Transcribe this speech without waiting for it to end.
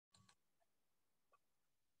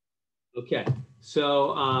Okay,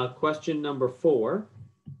 so question number 4.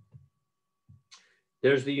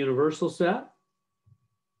 There's the universal set.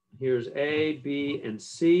 Here's A, B, and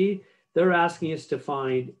C. They're asking us to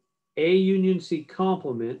find A union C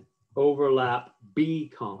complement overlap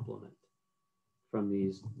B complement from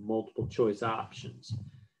these multiple choice options.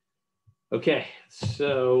 Okay,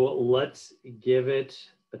 so let's give it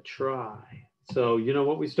a try. So you know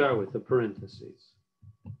what we start with, the parentheses.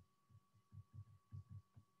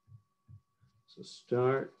 So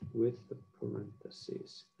start with the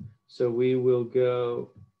parentheses. So we will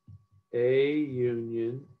go A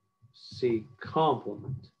union C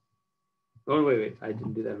complement. Oh, wait, I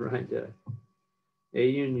didn't do that right, did I? A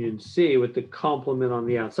union C with the complement on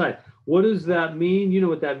the outside. What does that mean? You know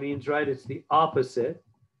what that means, right? It's the opposite.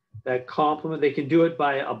 That complement, they can do it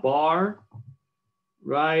by a bar,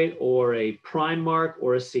 right? Or a prime mark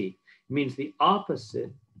or a C. It means the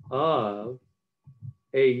opposite of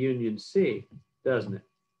A union C, doesn't it?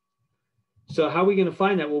 So how are we going to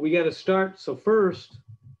find that? Well, we got to start. So first,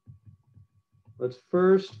 let's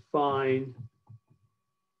first find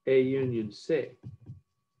A union C.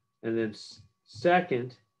 And then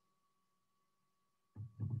second,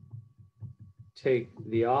 take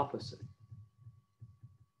the opposite.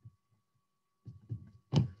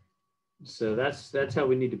 So that's how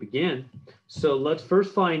we need to begin. So let's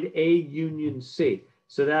first find A union C.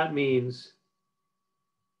 So that means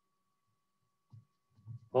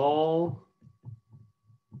all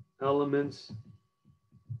elements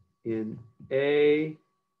in A,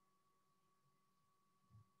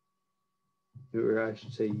 or I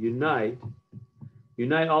should say unite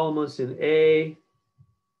all elements in A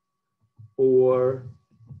or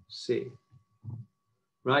C.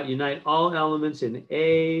 Right, unite all elements in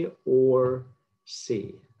A or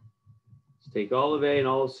C. Let's take all of A and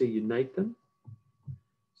all of C, unite them.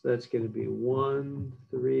 So that's going to be 1,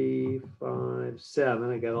 3, 5,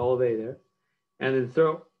 7. I got all of A there. And then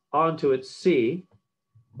throw onto it C.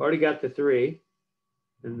 Already got the 3.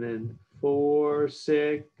 And then 4,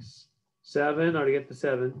 6, 7. Already got the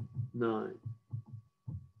 7, 9.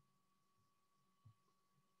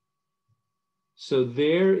 So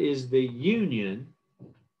there is the union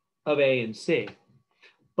of A and C.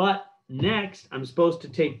 But next, I'm supposed to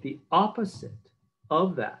take the opposite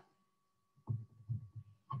of that.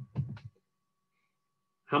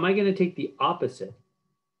 How am I going to take the opposite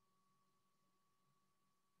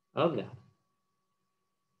of that?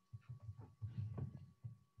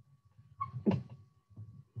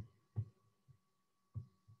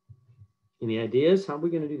 Any ideas? How are we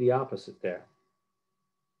going to do the opposite there?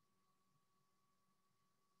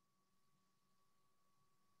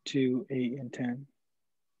 2, 8, and 10.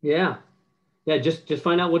 Yeah. Just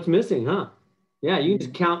find out what's missing, huh? Yeah, you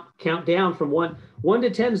can just count down from 1 to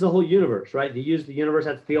 10 is the whole universe, right? You use the universe.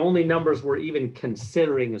 That's the only numbers we're even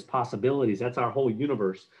considering as possibilities. That's our whole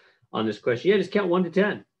universe on this question. Yeah, just count 1 to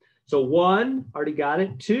 10. So 1, already got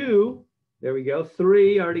it. 2, there we go.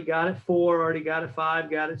 3, already got it. 4, already got it. 5,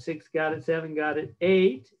 got it. 6, got it. 7, got it.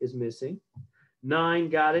 8 is missing. 9,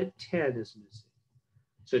 got it. 10 is missing.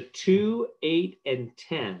 So 2, 8, and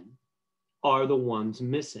 10 are the ones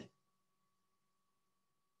missing.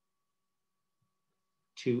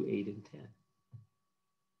 2, 8, and 10.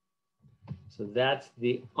 So that's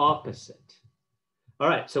the opposite. All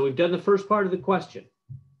right, so we've done the first part of the question,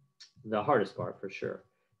 the hardest part for sure.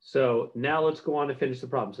 So now let's go on to finish the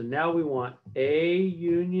problem. So now we want A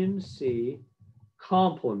union C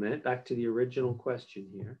complement, back to the original question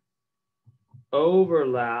here,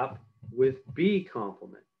 overlap with B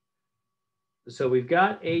complement. So we've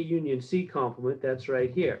got A union C complement, that's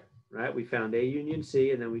right here, right? We found A union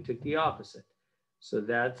C and then we took the opposite. So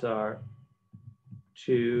that's our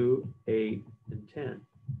 2, 8, and 10.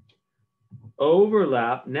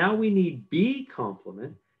 Overlap, now we need B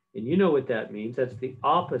complement, and you know what that means. That's the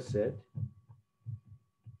opposite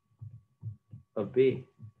of B.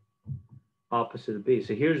 Opposite of B.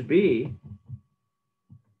 So here's B.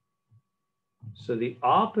 So the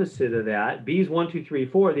opposite of that, B is 1, 2, 3,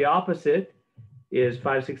 4. The opposite is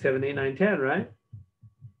 5, 6, 7, 8, 9, 10, right?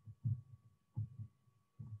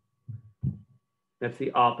 That's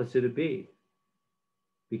the opposite of B.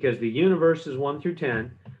 Because the universe is 1 through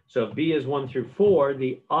 10. So if B is 1 through 4,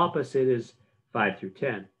 the opposite is 5 through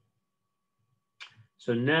 10.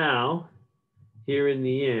 So now, here in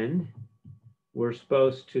the end, we're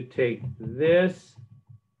supposed to take this,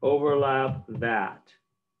 overlap that.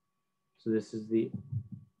 So this is the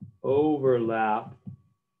overlap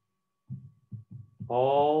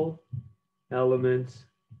all elements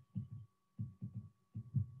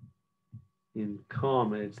in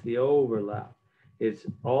common. It's the overlap. It's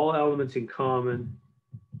all elements in common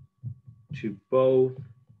to both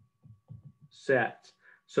sets.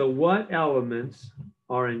 So what elements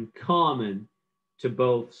are in common to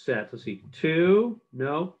both sets? Let's see, 2,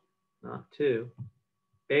 no, not 2.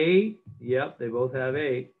 8, yep, they both have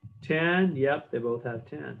 8. 10, yep, they both have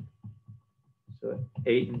 10. So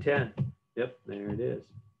 8 and 10, yep, there it is,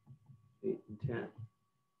 8 and 10.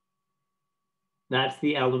 That's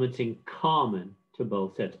the elements in common to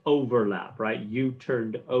both sets. Overlap, right? You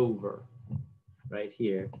turned over right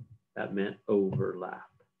here. That meant overlap.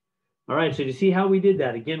 All right, so you see how we did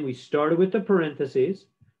that? Again, we started with the parentheses,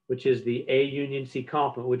 which is the A union C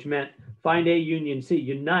complement, which meant find A union C,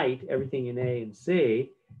 unite everything in A and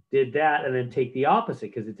C, did that, and then take the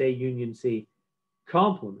opposite because it's A union C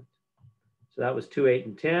complement. So that was 2, 8,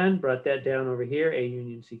 and 10, brought that down over here, A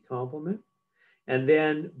union C complement. And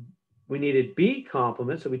then we needed B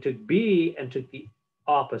complement, so we took B and took the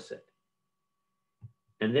opposite.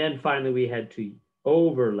 And then finally we had to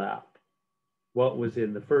overlap what was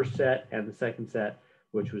in the first set and the second set,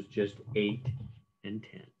 which was just 8 and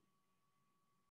 10.